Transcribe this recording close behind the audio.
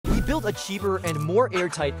revealed a cheaper and more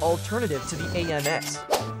airtight alternative to the AMS.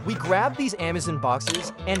 We grabbed these Amazon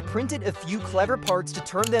boxes and printed a few clever parts to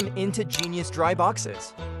turn them into genius dry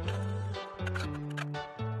boxes.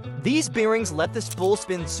 These bearings let the spool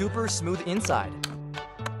spin super smooth inside.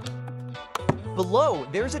 Below,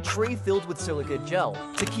 there's a tray filled with silica gel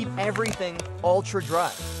to keep everything ultra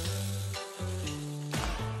dry.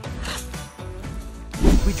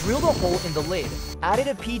 We drilled a hole in the lid, added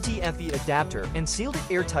a PTFE adapter, and sealed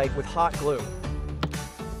it airtight with hot glue.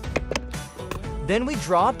 Then we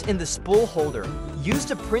dropped in the spool holder,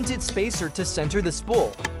 used a printed spacer to center the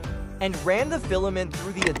spool, and ran the filament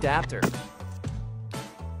through the adapter.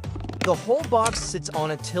 The whole box sits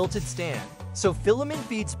on a tilted stand, so filament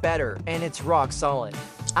feeds better and it's rock solid.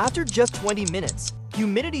 After just 20 minutes,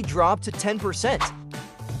 humidity dropped to 10%.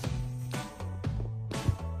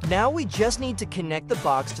 Now we just need to connect the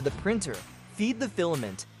box to the printer, feed the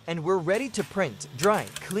filament, and we're ready to print, dry,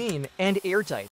 clean, and airtight.